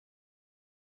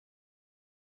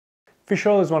Fish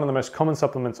oil is one of the most common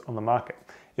supplements on the market.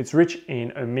 It's rich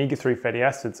in omega-3 fatty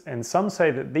acids, and some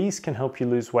say that these can help you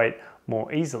lose weight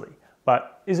more easily.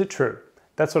 But is it true?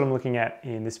 That's what I'm looking at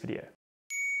in this video.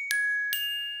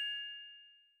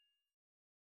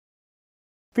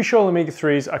 Fish oil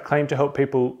omega-3s are claimed to help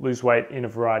people lose weight in a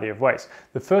variety of ways.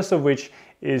 The first of which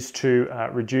is to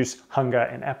reduce hunger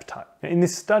and appetite. In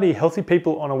this study, healthy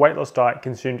people on a weight loss diet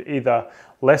consumed either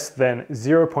less than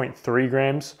 0.3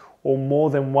 grams or more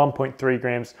than 1.3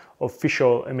 grams of fish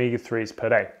oil omega-3s per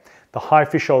day. The high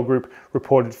fish oil group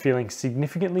reported feeling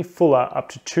significantly fuller up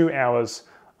to 2 hours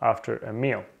after a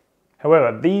meal.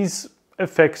 However, these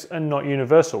effects are not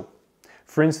universal.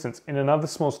 For instance, in another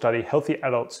small study, healthy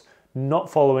adults not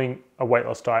following a weight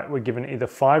loss diet were given either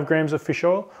 5 grams of fish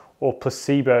oil or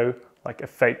placebo, like a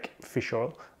fake fish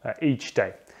oil, each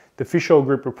day. The fish oil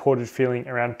group reported feeling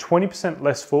around 20%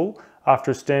 less full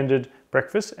after a standard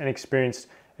breakfast and experienced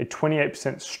a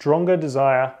 28% stronger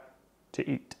desire to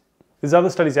eat. There's other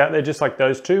studies out there just like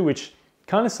those two which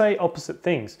kind of say opposite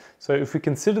things. So if we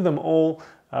consider them all,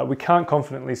 we can't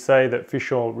confidently say that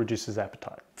fish oil reduces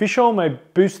appetite. Fish oil may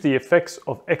boost the effects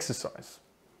of exercise.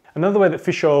 Another way that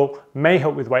fish oil may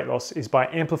help with weight loss is by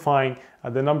amplifying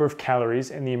the number of calories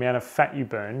and the amount of fat you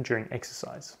burn during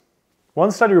exercise.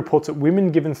 One study reports that women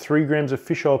given 3 grams of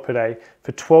fish oil per day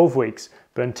for 12 weeks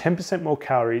burned 10% more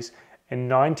calories and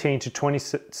 19 to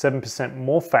 27%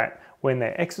 more fat when they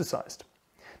exercised.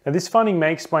 Now, this finding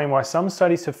may explain why some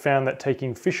studies have found that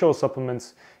taking fish oil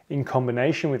supplements in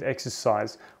combination with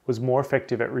exercise was more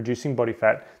effective at reducing body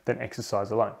fat than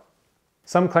exercise alone.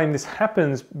 Some claim this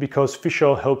happens because fish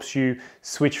oil helps you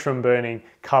switch from burning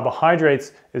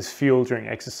carbohydrates as fuel during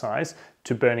exercise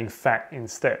to burning fat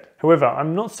instead. However,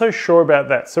 I'm not so sure about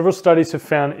that. Several studies have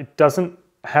found it doesn't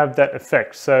have that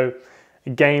effect. So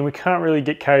again, we can't really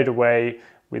get carried away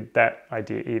with that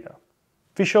idea either.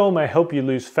 Fish oil may help you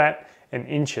lose fat and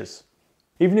inches.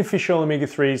 Even if fish oil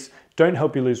omega-3s don't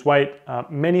help you lose weight,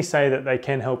 many say that they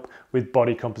can help with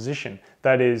body composition.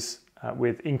 That is,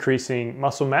 with increasing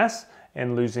muscle mass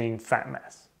and losing fat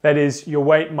mass. That is, your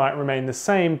weight might remain the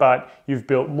same, but you've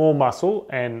built more muscle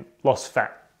and lost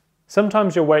fat.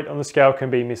 Sometimes your weight on the scale can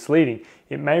be misleading.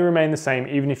 It may remain the same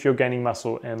even if you're gaining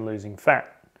muscle and losing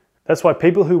fat. That's why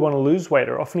people who want to lose weight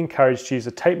are often encouraged to use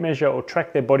a tape measure or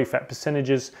track their body fat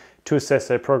percentages to assess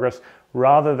their progress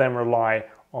rather than rely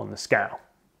on the scale.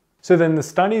 So then the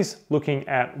studies looking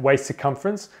at waist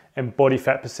circumference and body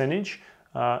fat percentage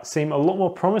seem a lot more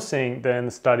promising than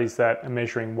the studies that are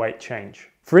measuring weight change.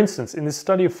 For instance, in this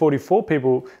study of 44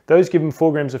 people, those given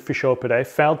 4 grams of fish oil per day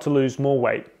failed to lose more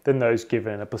weight than those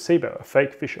given a placebo, a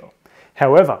fake fish oil.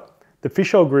 However, the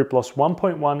fish oil group lost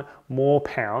 1.1 more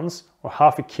pounds, or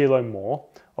half a kilo more,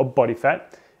 of body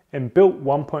fat and built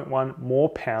 1.1 more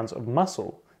pounds of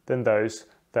muscle than those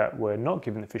that were not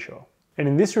given the fish oil. And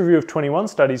in this review of 21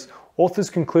 studies, authors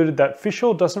concluded that fish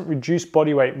oil doesn't reduce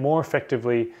body weight more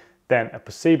effectively than a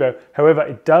placebo. However,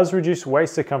 it does reduce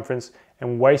waist circumference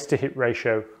and waist to hip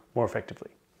ratio more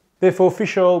effectively. Therefore,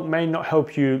 fish oil may not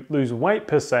help you lose weight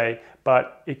per se,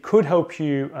 but it could help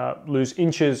you lose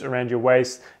inches around your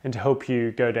waist and to help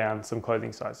you go down some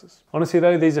clothing sizes. Honestly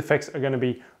though, these effects are going to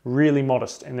be really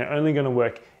modest and they're only going to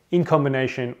work in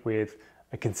combination with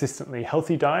a consistently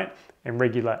healthy diet and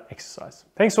regular exercise.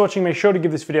 Thanks for watching. Make sure to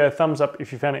give this video a thumbs up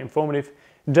if you found it informative.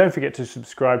 And don't forget to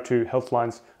subscribe to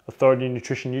Healthline's Authority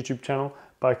Nutrition YouTube channel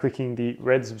by clicking the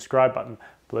red subscribe button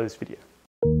below this video.